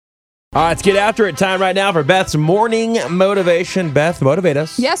All right, let's get after it. Time right now for Beth's morning motivation. Beth, motivate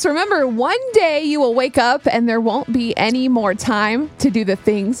us. Yes, remember, one day you will wake up and there won't be any more time to do the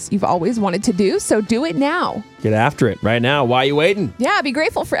things you've always wanted to do, so do it now. Get after it right now. Why are you waiting? Yeah, be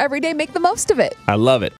grateful for every day. Make the most of it. I love it.